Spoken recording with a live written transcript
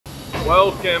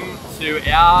welcome to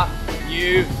our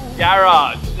new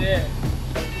garage. Yeah.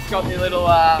 Just got the little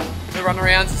the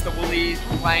runarounds, just the woolies,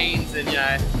 planes, and you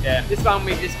know, yeah. This one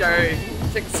we just go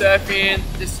take the surf in,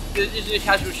 just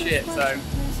casual shit. So,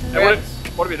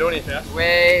 What are we doing here, Fast?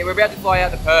 We're about to fly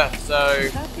out to Perth, so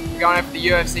we're going over for the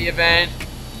UFC event.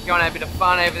 Going to have a bit of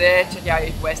fun over there, check out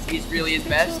if West really is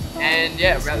best, and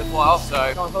yeah, we're about to fly off,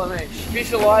 so come on, follow me.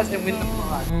 Visualize and win the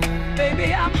prize.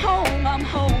 Baby, I'm home, I'm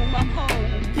home, I'm home.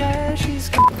 Yeah, she's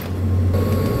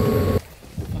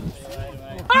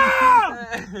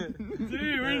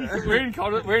Dude,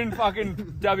 we're in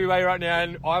fucking WA right now,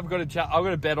 and I've got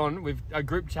a bet on with a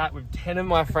group chat with 10 of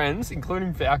my friends,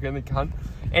 including Falcon, the cunt,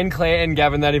 and Claire and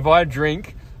Gavin, that if I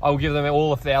drink, I'll give them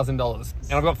all $1,000.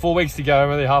 And I've got 4 weeks to go,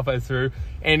 I'm only halfway through,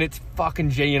 and it's fucking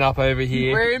G'ing up over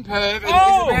here. We're in Perth,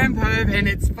 and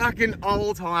it's fucking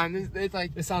all time. It's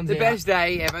like the sun's the out. Best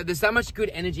day ever. There's so much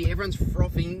good energy. Everyone's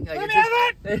frothing. Like,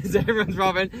 everyone's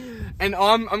frothing, and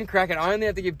I'm cracking. I only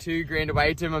have to give $2,000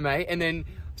 away to my mate, and then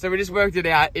so we just worked it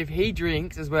out. If he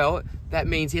drinks as well, that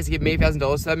means he has to give me $1,000.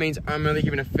 So that means I'm only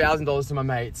giving $1,000 to my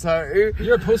mate. So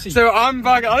you're a pussy. So I'm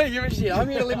fucking. I don't give a shit. I'm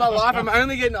here to live my life. I'm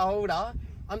only getting older.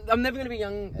 I'm never going to be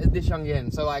this young again,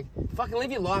 so like, fucking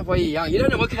live your life while you're young. You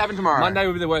don't know what could happen tomorrow. Monday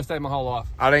will be the worst day of my whole life.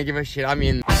 I don't give a shit, I'm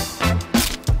in.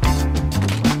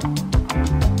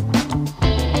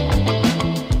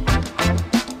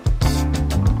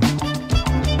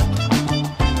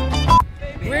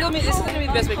 This is going to be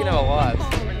the best weekend of our lives.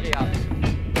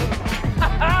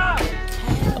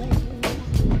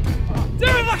 Dude,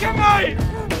 look at me!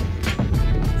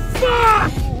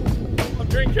 Fuck! I'm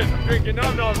drinking. No,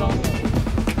 I'm not.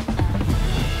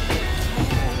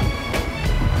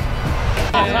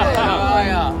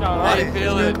 How you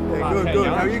feeling? Good.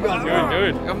 How are you guys?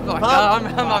 Good.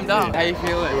 I'm done. How you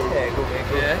feeling?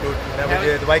 Yeah, good. Now we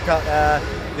did the wake up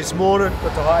this morning,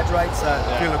 got to hydrate, so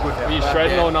feeling good now. Were you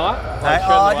shredding all night?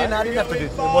 I didn't have to do.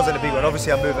 It wasn't a big one.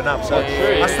 Obviously, I'm moving up, so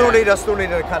I still need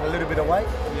to cut a little bit of weight,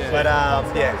 but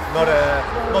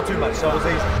not too much. So it was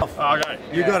easy. Okay.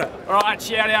 You got it. All right.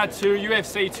 Shout out to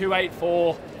UFC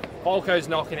 284. Volko's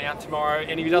knocking out tomorrow,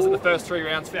 and if he does it the first 3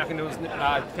 rounds, Falcon's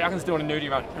doing a nudie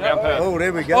run around Perth. Oh,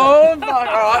 there we go. Oh, fuck,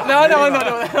 alright. No, I'm not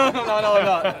doing that. No, I'm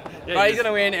not. But he's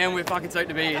gonna win, and we're fucking stoked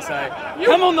to be here, so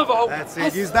come on the Volk. That's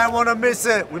it. You don't want to miss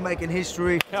it. We're making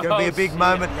history. It's going to be a big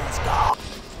moment. Let's go.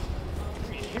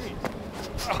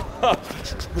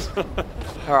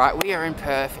 Alright, we are in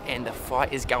Perth, and the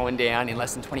fight is going down in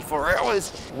less than 24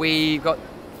 hours. We've got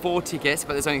 4 tickets,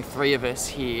 but there's only 3 of us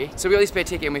here. So we got this spare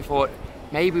ticket, and we thought,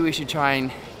 maybe we should try and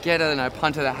get a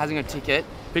punter that hasn't got a ticket.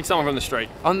 Pick someone from the street.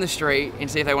 On the street and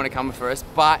see if they want to come for us,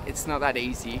 but it's not that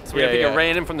easy. So we're going to pick a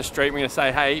random from the street. We're going to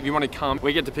say, hey, if you want to come,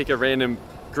 we get to pick a random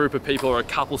group of people or a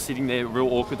couple sitting there real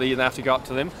awkwardly, and they have to go up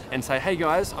to them and say, hey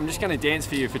guys, I'm just going to dance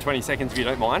for you for 20 seconds if you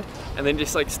don't mind. And then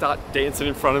just like start dancing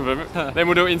in front of them. Then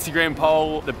we'll do an Instagram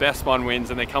poll. The best one wins,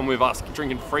 and they come with us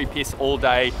drinking free piss all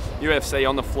day. UFC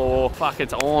on the floor. Fuck,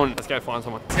 it's on. Let's go find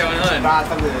someone. What's going on?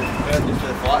 Some of the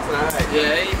fights,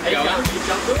 Yeah, you jumped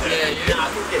it? Yeah. I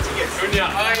think get tickets. Good now.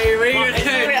 Hey, we might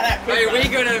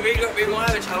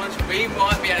have a challenge. We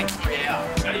might be able to carry out.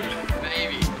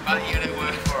 Maybe. But you gotta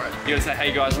work for it. You're gonna say,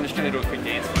 hey guys, I'm just gonna do a quick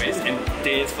dance for you, and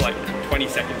dance for like 20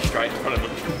 seconds straight in front of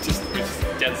them, just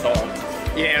dead silence.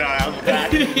 Yeah, no, I'll do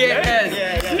that.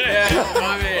 Yeah.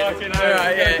 I'm in. Fucking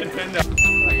Alright, yeah. contender.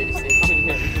 Oh, you just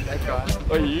said that guy.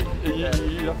 Oh, you.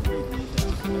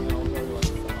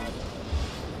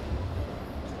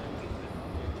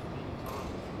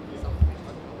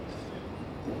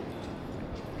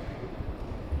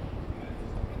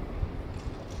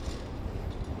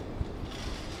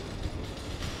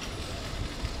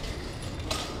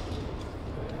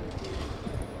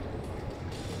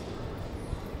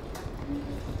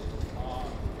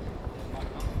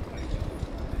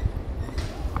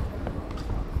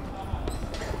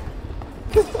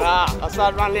 I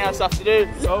started running out of stuff to do.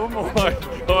 Oh my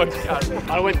god.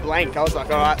 I went blank. I was like,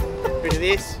 alright, bit of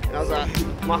this. And I was like,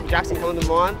 Michael Jackson coming to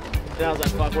mind. Then I was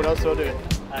like, fuck, what else do I do?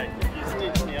 Hey, you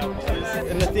stitched me up.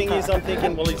 And the thing is, I'm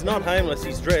thinking, well, he's not homeless,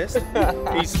 he's dressed.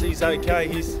 He's okay,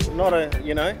 he's not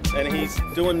and he's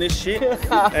doing this shit.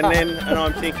 And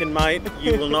I'm thinking, mate,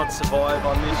 you will not survive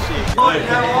on this shit.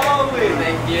 How are we?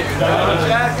 Thank you.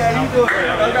 Jack, how you doing?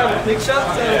 I'll grab a picture.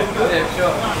 Yeah,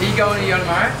 sure. Are you going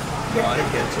tomorrow? I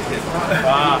didn't get a ticket.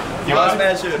 You Last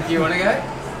man should. Do you want to go?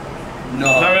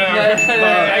 No. Maybe.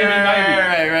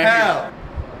 How?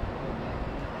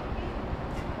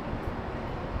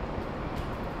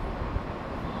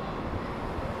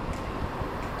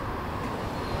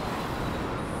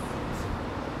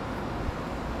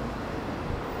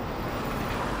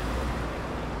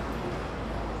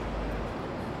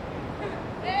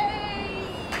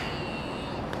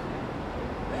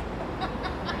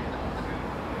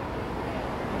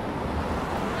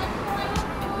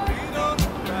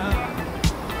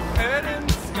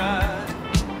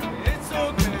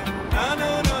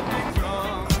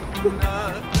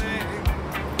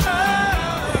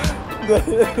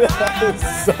 That is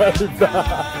so bad.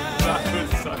 That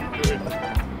was so good.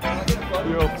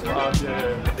 Real tough, yeah.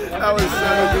 That was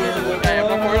so good. Hey,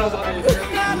 my photos on this.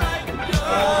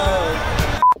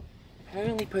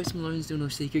 Apparently Post Malone's doing a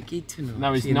secret gig tonight.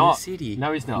 No, he's in not. The city.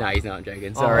 No, he's not. No, he's not. I'm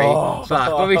joking. Sorry. Fuck.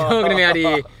 What are we talking about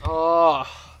here? Oh.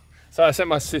 So I sent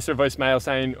my sister a voicemail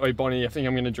saying, "Oi, Bonnie, I think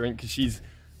I'm going to drink," because she's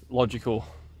logical.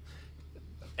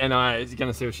 And I was going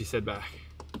to see what she said back.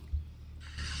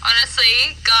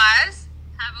 Honestly, guys,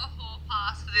 have a hall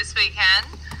pass for this weekend.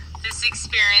 This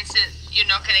experience that you're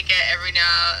not going to get every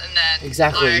now and then.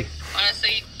 Exactly. Like,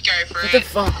 honestly, go for it. What the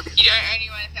fuck? You don't only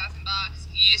win $1,000.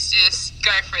 You just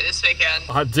go for it this weekend.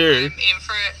 I do. I'm in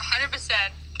for it.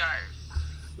 100%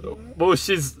 go. Well,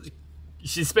 she's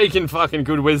speaking fucking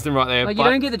good wisdom right there. Like, you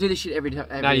don't get to do this shit every time.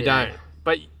 No, you don't.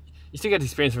 But you still get to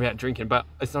experience without drinking, but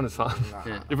it's not as fun.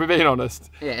 Yeah. If we're being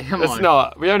honest. Yeah, come on. It's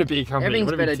not. We own a beer company. Everything's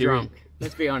What are we better doing? drunk.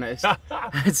 Let's be honest.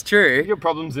 It's true. If you got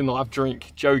problems in life,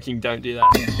 drink. Joking, don't do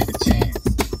that.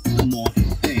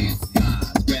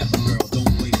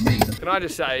 Can I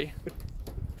just say,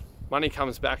 money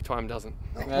comes back, time doesn't.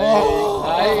 Oh.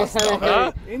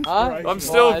 I'm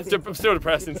still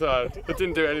depressed inside. It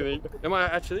didn't do anything. Am I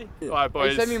actually? Alright,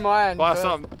 boys. Send me mine. Buy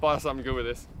something good with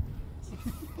this.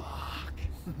 Fuck.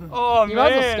 Oh, You man.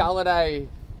 might as well skull it, eh?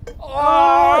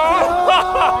 Oh!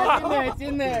 It's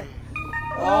in there.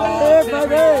 Oh,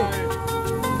 baby!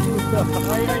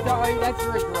 That's a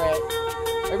regret.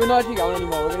 We're not actually going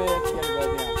anymore. We're going to have to get a bed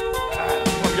now.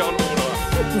 I'm going order.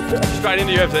 Straight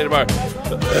into UFC tomorrow.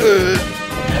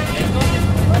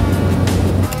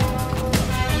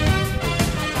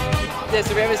 Yeah, so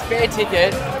we have a spare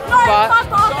ticket. No,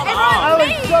 fuck off. Everyone,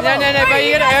 me. No, but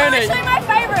you gotta earn it. Actually, my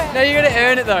favourite. No, you gotta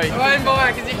earn it though. I won't buy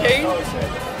it because you're keen.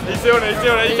 He's doing it,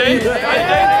 Are you keen?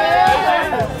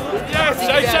 Yes,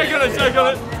 shake on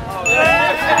it.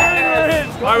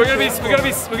 Alright, we're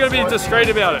gonna be discreet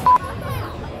about it.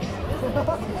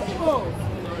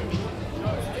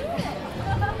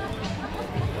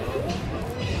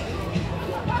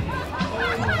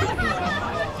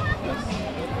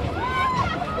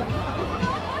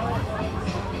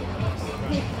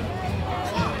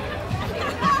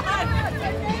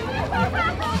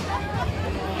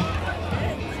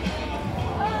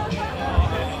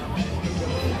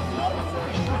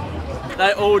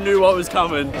 They all knew what was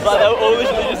coming. Like, they were all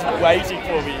literally just waiting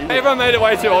for me. Everyone made it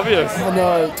way too obvious. Oh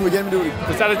no, do we get him to do it?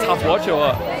 Was that a tough watch or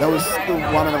what? That was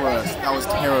one of the worst. That was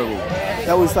terrible.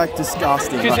 That was like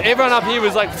disgusting. Because everyone up here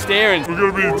was like staring.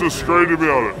 We're gonna be discreet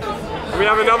about it. We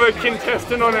have another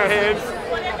contestant on our hands.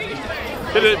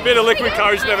 Bit of liquid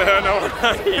courage never hurt no one.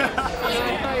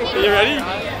 Are you ready?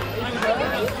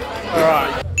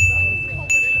 Alright.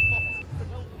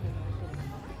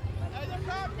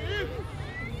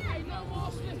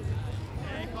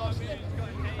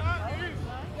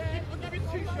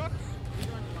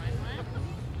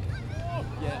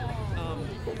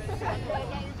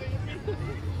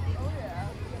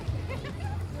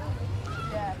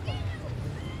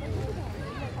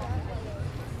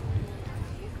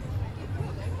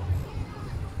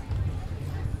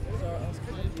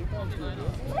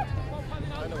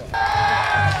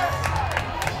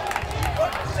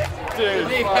 Dude,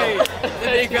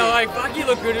 They go like, fuck, you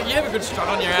look good. You have a good strut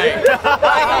on your aim. You got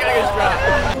a good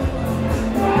strut.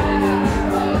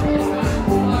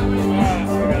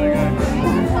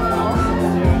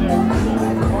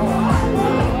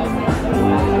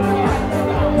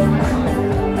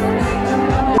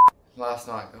 Last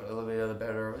night got a little bit of the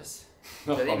better of us.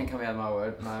 That didn't even come out of my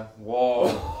word. No. Whoa.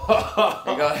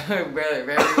 It got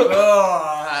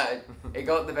it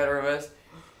got the better of us.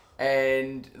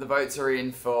 And the votes are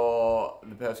in for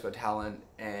the Perth's Got Talent,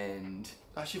 and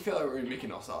I actually feel like we were in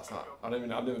Mykonos last night. I've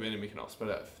never been in Mykonos,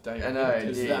 but I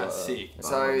know, that's sick.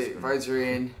 So votes are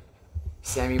in.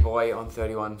 Sammy Boy on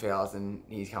 31,000.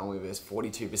 He's coming with us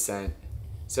 42%.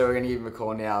 So we're gonna give him a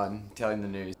call now and tell him the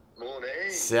news. Morning.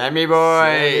 Sammy Boy.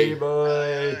 Sammy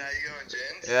boy. How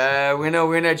you going, gents?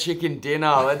 Winner chicken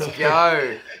dinner. Let's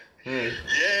go.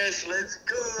 Yes, let's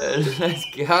go. Let's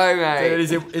go, mate.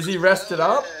 Dude, is he rested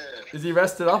up? Is he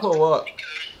rested up or what?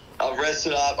 I've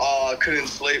rested up. Oh, I couldn't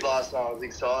sleep last night. I was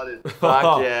excited.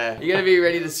 Fuck yeah. You gonna be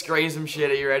ready to scream some shit?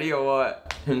 Are you ready or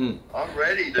what? I'm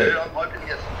ready, dude. I'm hoping to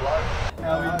get some blood.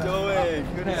 How we doing?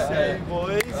 Good to see you,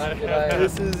 boys.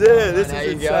 This is it. This is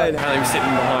insane. Apparently we're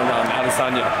sitting behind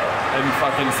Adesanya and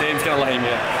fucking Sam's gonna lay him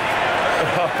out.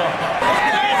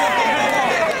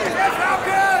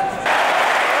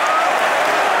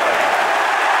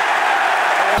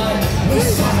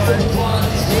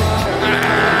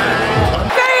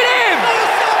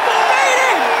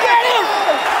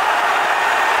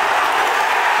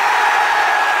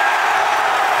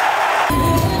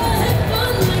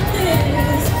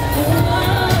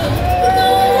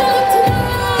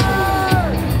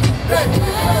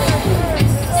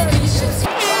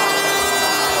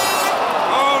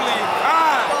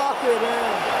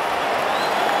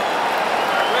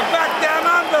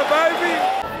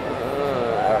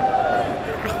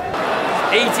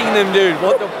 him, dude.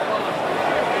 What the?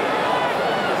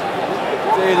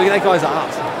 Dude, look at that guy's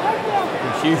ass.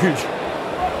 Huge.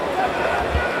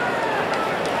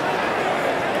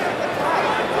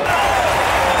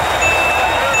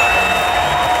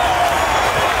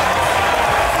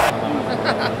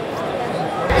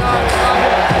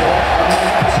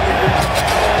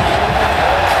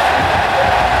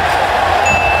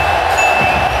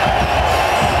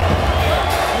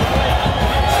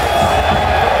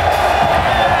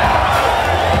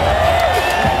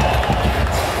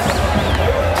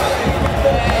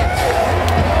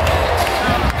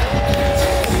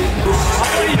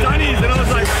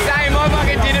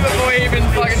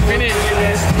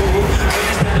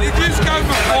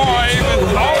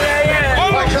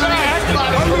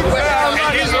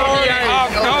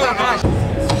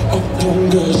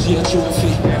 Girl, she a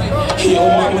trophy. He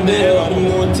old mama there on the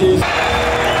motive.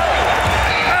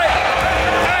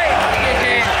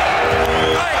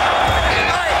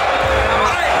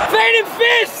 Feed him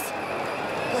fist!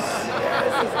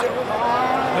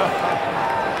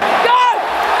 Go!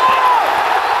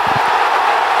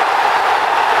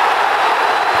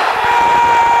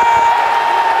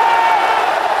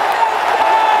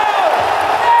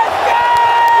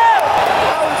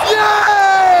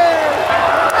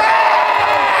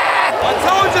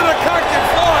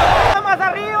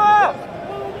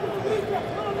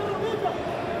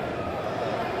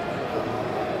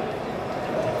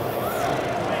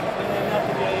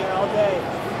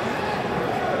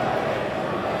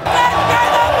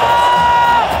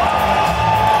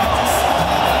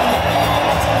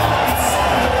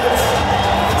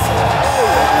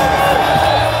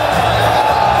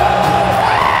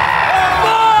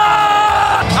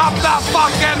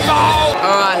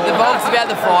 About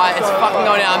the fight, it's fucking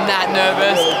going down. I'm that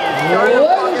nervous.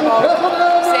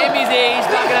 Sammy's here, he's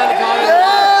fucking out of the corner.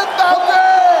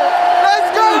 Let's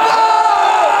go!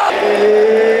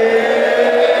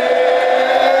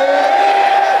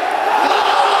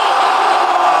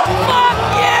 Fuck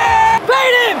yeah!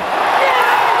 Beat him!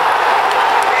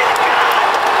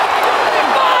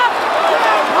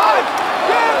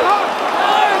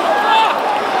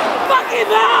 Fuck him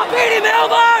out! Beat him,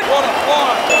 elbow! What a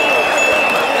fight!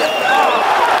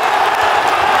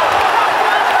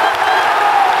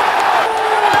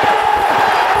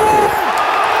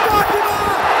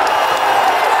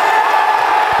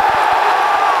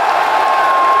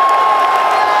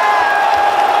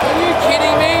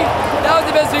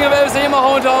 I've ever seen in my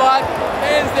whole entire life,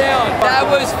 hands down. That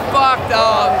was fucked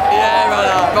up. Yeah,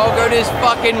 brother. Volko just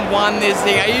fucking won this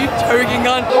thing. Are you joking,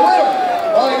 gun?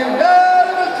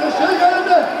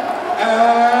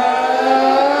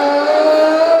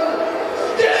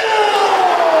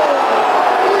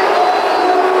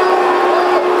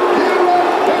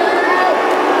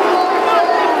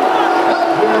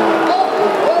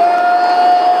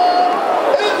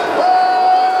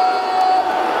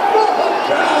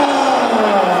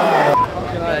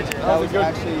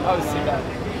 I was sick of it.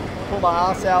 Pull my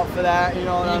ass out for that, you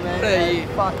know what I mean?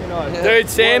 Fucking oath. Dude,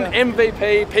 Sam,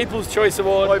 MVP, People's Choice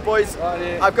Award. Boys,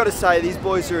 I've got to say, these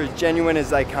boys are as genuine as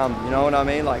they come, you know what I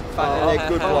mean? Like, they're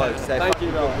good blokes. They're Thank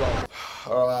you, good blokes.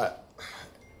 Alright,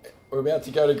 we're about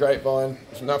to go to Grapevine.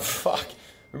 No, fuck.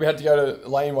 We're about to go to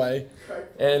Laneway,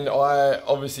 and I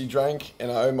obviously drank,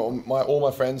 and I owe all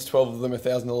my friends, 12 of them,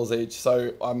 $1,000 each.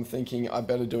 So I'm thinking I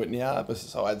better do it now,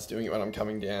 besides doing it when I'm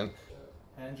coming down.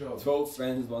 12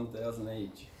 friends, 1,000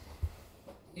 each.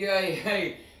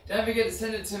 Hey, don't forget to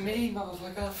send it to me,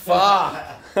 motherfucker. Fuck!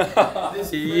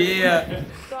 Yeah.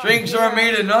 Drinks are on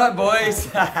me tonight, boys.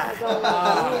 Is that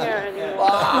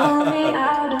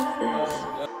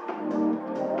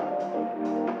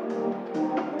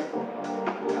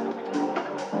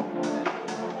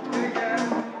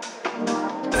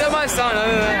my son?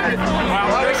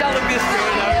 I wish I looked this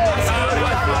good.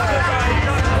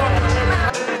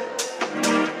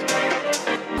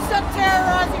 Stop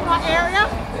terrorizing my area.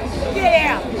 Get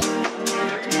out.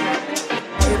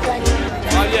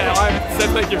 Yeah, I said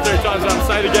thank you 3 times. I'll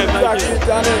say it again. Thank you.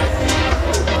 Done it.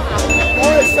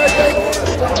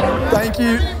 Thank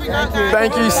you.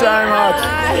 Thank you so much.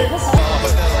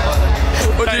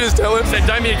 What did you just tell him? Said,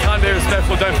 don't be a cunt, be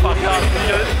respectful, don't fuck up.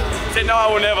 Said, no, I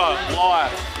will never lie.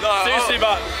 No, seriously,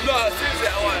 but. No, seriously,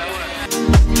 I won't.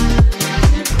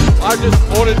 I just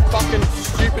ordered fucking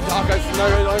stupid tacos for no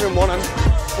reason, I don't even want them.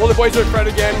 All the boys are at Fred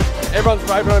again. Everyone's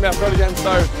raving on about Fred again,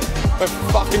 so we're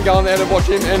fucking going there to watch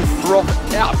him and froth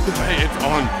out. Hey, it's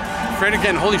on. Fred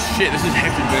again, holy shit, this is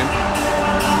hectic, man.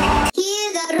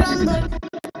 Hear the rumble.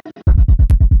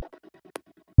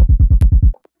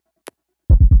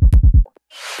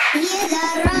 Hear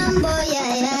the rumble,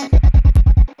 yeah, yeah.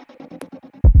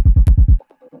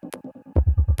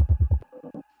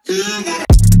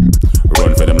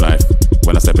 Run for them life.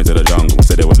 When I step into the jungle,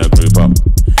 say they wanna group up.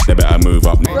 They better move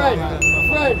up.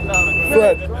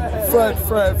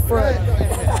 Fred.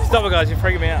 Stop it, guys, you're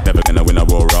freaking me out. Never gonna win a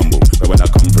Royal Rumble, but when I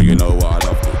come through, you know what I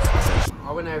love to.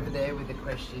 I went over there with the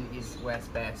question, is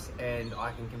West best? And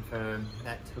I can confirm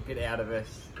that took it out of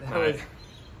us.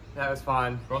 That was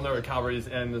fun. We're on the recoveries,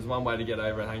 and there's one way to get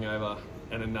over a hangover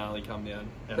and a gnarly come down,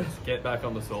 and it's get back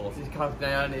on the sauce. This come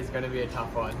down is going to be a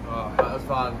tough one. Oh, that was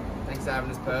fun. Thanks for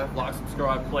having us, Perth. Like,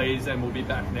 subscribe, please, and we'll be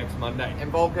back next Monday.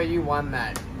 And Volko, you won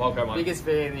that. Volko won. Biggest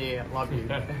fan here. Love you.